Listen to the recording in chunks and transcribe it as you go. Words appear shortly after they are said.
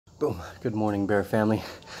Boom. Good morning, Bear family.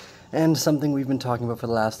 And something we've been talking about for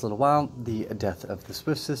the last little while, the death of the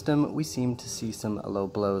SWIFT system. We seem to see some low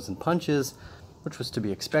blows and punches, which was to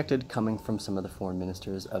be expected coming from some of the foreign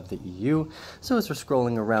ministers of the EU. So as we're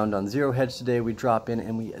scrolling around on Zero Hedge today, we drop in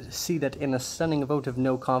and we see that in a stunning vote of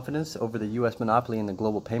no confidence over the US monopoly in the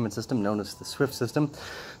global payment system known as the SWIFT system,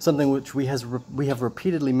 something which we have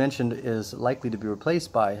repeatedly mentioned is likely to be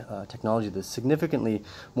replaced by technology that's significantly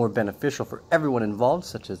more beneficial for everyone involved,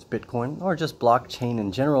 such as Bitcoin or just blockchain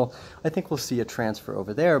in general. I think we'll see a transfer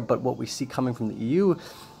over there, but what we see coming from the EU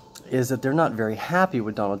is that they're not very happy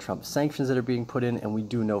with Donald Trump's sanctions that are being put in, and we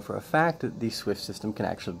do know for a fact that the SWIFT system can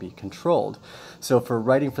actually be controlled. So for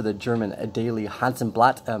writing for the German daily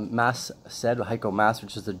Handelsblatt, Heiko Maas,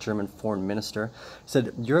 which is the German foreign minister,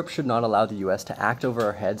 said, Europe should not allow the US to act over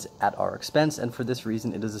our heads at our expense, and for this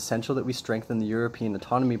reason it is essential that we strengthen the European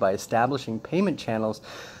autonomy by establishing payment channels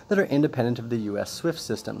that are independent of the US SWIFT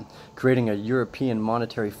system. Creating a European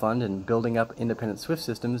monetary fund and building up independent SWIFT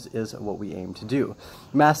systems is what we aim to do.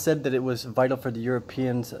 Maas said that it was vital for the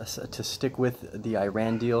Europeans to stick with the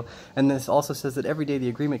Iran deal, and this also says that every day the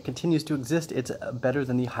agreement continues to exist, it's better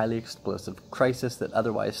than the highly explosive crisis that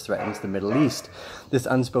otherwise threatens the Middle East. This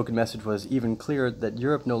unspoken message was even clearer that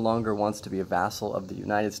Europe no longer wants to be a vassal of the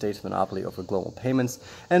United States monopoly over global payments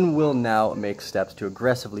and will now make steps to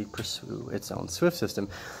aggressively pursue its own SWIFT system.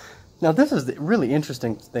 Now, this is the really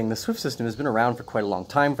interesting thing. The SWIFT system has been around for quite a long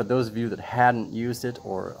time. For those of you that hadn't used it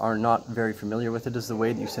or are not very familiar with it, is the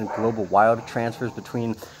way that you send global wire transfers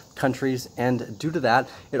between countries, and due to that,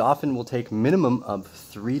 it often will take minimum of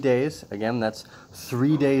 3 days. Again, that's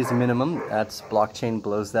 3 days minimum. That's blockchain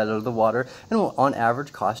blows that out of the water, and will on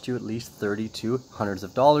average cost you at least $30 to hundreds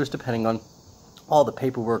of dollars, depending on all the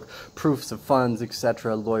paperwork, proofs of funds,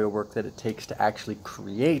 etc., lawyer work that it takes to actually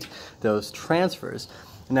create those transfers.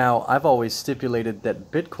 Now, I've always stipulated that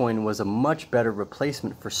Bitcoin was a much better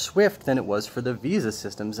replacement for SWIFT than it was for the Visa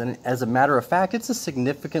systems, and as a matter of fact, it's a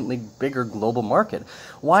significantly bigger global market.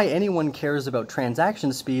 Why anyone cares about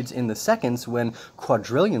transaction speeds in the seconds when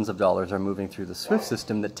quadrillions of dollars are moving through the SWIFT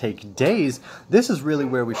system that take days, this is really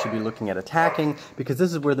where we should be looking at attacking, because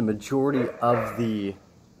this is where the majority of the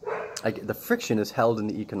friction is held in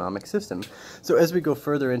the economic system. So as we go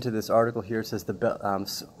further into this article here, it says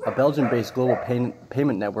a Belgian-based global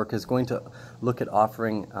payment network is going to look at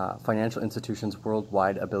offering financial institutions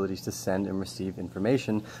worldwide abilities to send and receive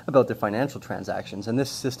information about their financial transactions. And this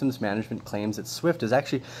systems management claims that SWIFT is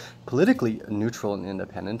actually politically neutral and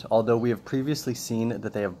independent, although we have previously seen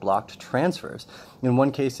that they have blocked transfers. In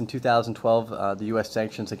one case in 2012, the U.S.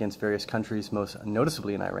 sanctions against various countries, most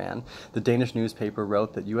noticeably in Iran, the Danish newspaper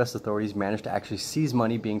wrote that U.S. authorities managed to actually seize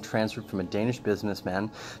money being transferred from a Danish businessman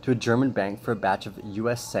to a German bank for a batch of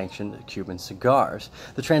U.S.-sanctioned Cuban cigars.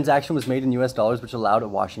 The transaction was made in U.S. dollars, which allowed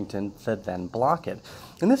Washington to then block it.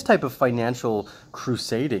 And this type of financial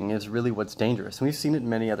crusading is really what's dangerous. And we've seen it in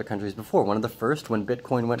many other countries before. One of the first, when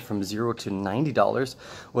Bitcoin went from $0 to $90,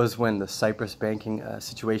 was when the Cyprus banking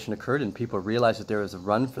situation occurred and people realized that there was a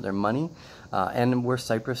run for their money, and where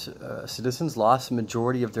Cyprus citizens lost the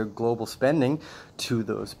majority of their global spending to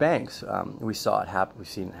those banks. We saw it happen. We've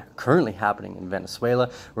seen it currently happening in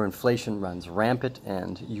Venezuela, where inflation runs rampant,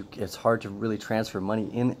 and it's hard to really transfer money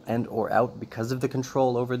in and or out because of the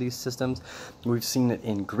control over these systems. We've seen it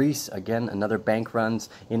in Greece, again, another bank runs.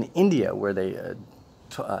 In India, where they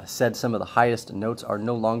said some of the highest notes are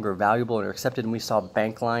no longer valuable and are accepted, and we saw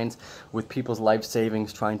bank lines with people's life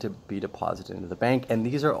savings trying to be deposited into the bank. And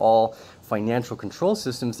these are all financial control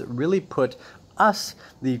systems that really put us,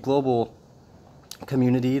 the global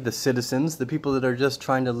community, the citizens, the people that are just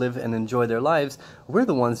trying to live and enjoy their lives, we're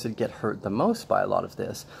the ones that get hurt the most by a lot of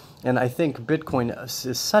this. And I think Bitcoin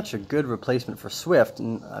is such a good replacement for SWIFT,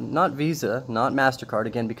 not Visa, not mastercard,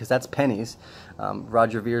 again, because that's pennies.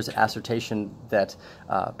 Roger Vere's assertion that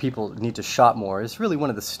people need to shop more is really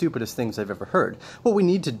one of the stupidest things I've ever heard. What we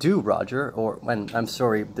need to do, Roger, and I'm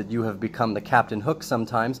sorry that you have become the Captain Hook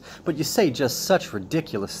sometimes, but you say just such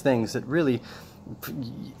ridiculous things that really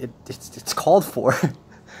it's called for.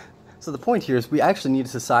 So the point here is we actually need a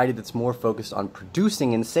society that's more focused on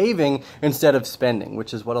producing and saving instead of spending,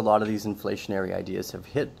 which is what a lot of these inflationary ideas have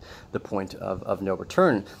hit the point of no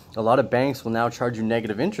return. A lot of banks will now charge you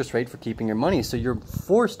negative interest rate for keeping your money, so you're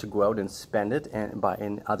forced to go out and spend it and buy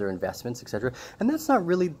in other investments, etc. And that's not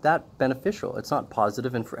really that beneficial. It's not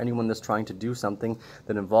positive, and for anyone that's trying to do something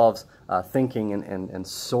that involves thinking and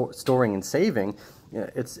storing and saving,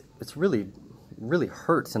 it's really really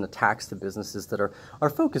hurts and attacks the businesses that are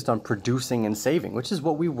focused on producing and saving, which is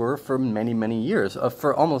what we were for many, many years.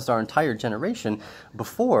 For almost our entire generation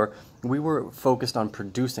before, we were focused on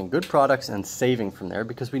producing good products and saving from there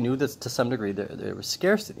because we knew that to some degree there was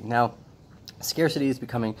scarcity. Now, scarcity is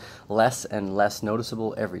becoming less and less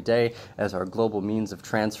noticeable every day as our global means of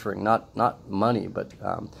transferring not money but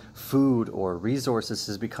food or resources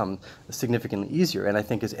has become significantly easier. And I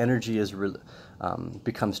think as energy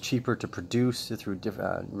becomes cheaper to produce through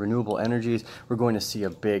renewable energies, we're going to see a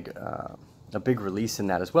big release in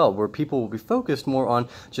that as well, where people will be focused more on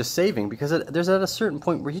just saving, because there's at a certain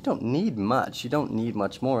point where you don't need much. You don't need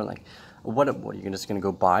much more. Like, what are you just going to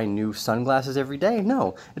go buy new sunglasses every day?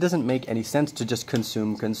 No, it doesn't make any sense to just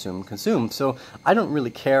consume. So I don't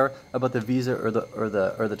really care about the Visa or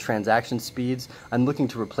the transaction speeds. I'm looking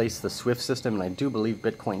to replace the SWIFT system, and I do believe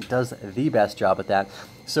Bitcoin does the best job at that.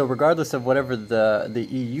 So regardless of whatever the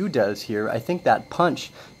EU does here, I think that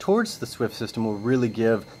punch towards the SWIFT system will really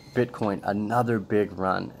give Bitcoin another big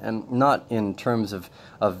run, and not in terms of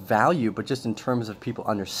value, but just in terms of people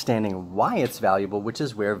understanding why it's valuable, which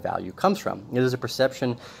is where value comes from. It is a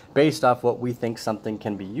perception based off what we think something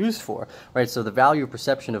can be used for, right? So the value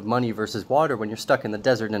perception of money versus water when you're stuck in the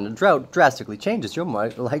desert in a drought drastically changes. You're more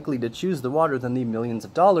likely to choose the water than the millions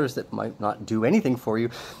of dollars that might not do anything for you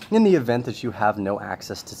in the event that you have no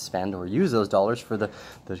access to spend or use those dollars for the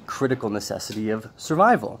critical necessity of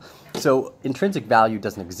survival. So intrinsic value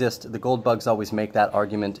doesn't exist. The gold bugs always make that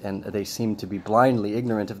argument, and they seem to be blindly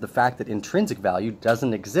ignorant of the fact that intrinsic value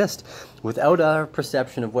doesn't exist. Without our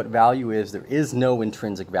perception of what value is, there is no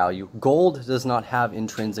intrinsic value. Gold does not have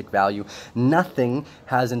intrinsic value. Nothing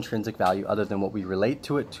has intrinsic value other than what we relate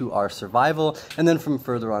to it, to our survival, and then from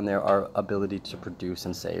further on there, our ability to produce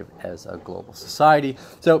and save as a global society.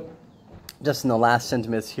 So just in the last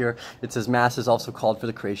sentence here, it says Mass has also called for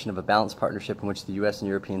the creation of a balanced partnership in which the U.S. and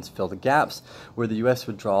Europeans fill the gaps. Where the U.S.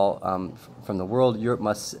 withdraw from the world, Europe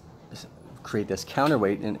must create this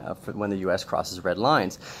counterweight when the U.S. crosses red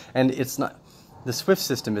lines. And it's not. The SWIFT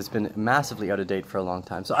system has been massively out of date for a long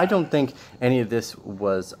time. So I don't think any of this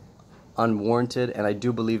was unwarranted, and I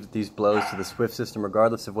do believe that these blows to the SWIFT system,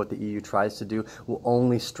 regardless of what the EU tries to do, will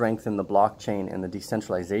only strengthen the blockchain and the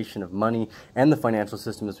decentralization of money and the financial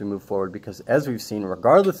system as we move forward, because as we've seen,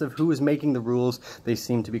 regardless of who is making the rules, they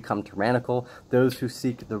seem to become tyrannical. Those who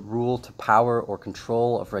seek the rule to power or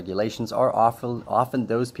control of regulations are often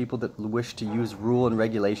those people that wish to use rule and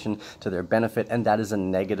regulation to their benefit, and that is a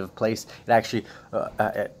negative place. It actually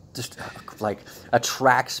just like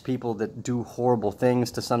attracts people that do horrible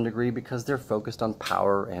things to some degree because they're focused on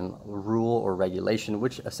power and rule or regulation,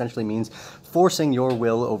 which essentially means forcing your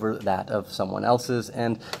will over that of someone else's,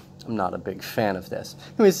 and I'm not a big fan of this.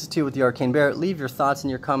 Anyways, this is Tio with the Arcane Bear. Leave your thoughts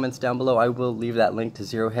and your comments down below. I will leave that link to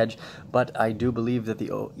Zero Hedge, but I do believe that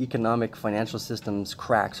the economic financial system's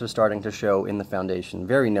cracks are starting to show in the foundation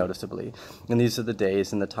very noticeably. And these are the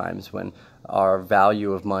days and the times when our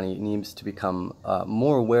value of money needs to become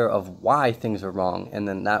more aware of why things are wrong, and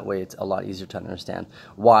then that way it's a lot easier to understand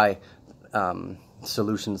why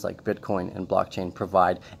solutions like Bitcoin and blockchain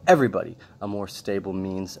provide everybody a more stable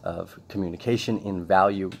means of communication in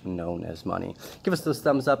value known as money. Give us those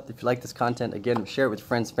thumbs up if you like this content. Again, share it with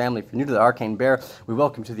friends, family. If you're new to the Arcane Bear, we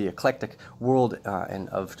welcome to the eclectic world and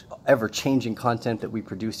of ever-changing content that we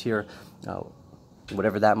produce here.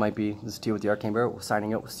 Whatever that might be, this is Tio with the Arcane Bear. We're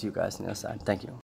signing out. We'll see you guys on the other side. Thank you.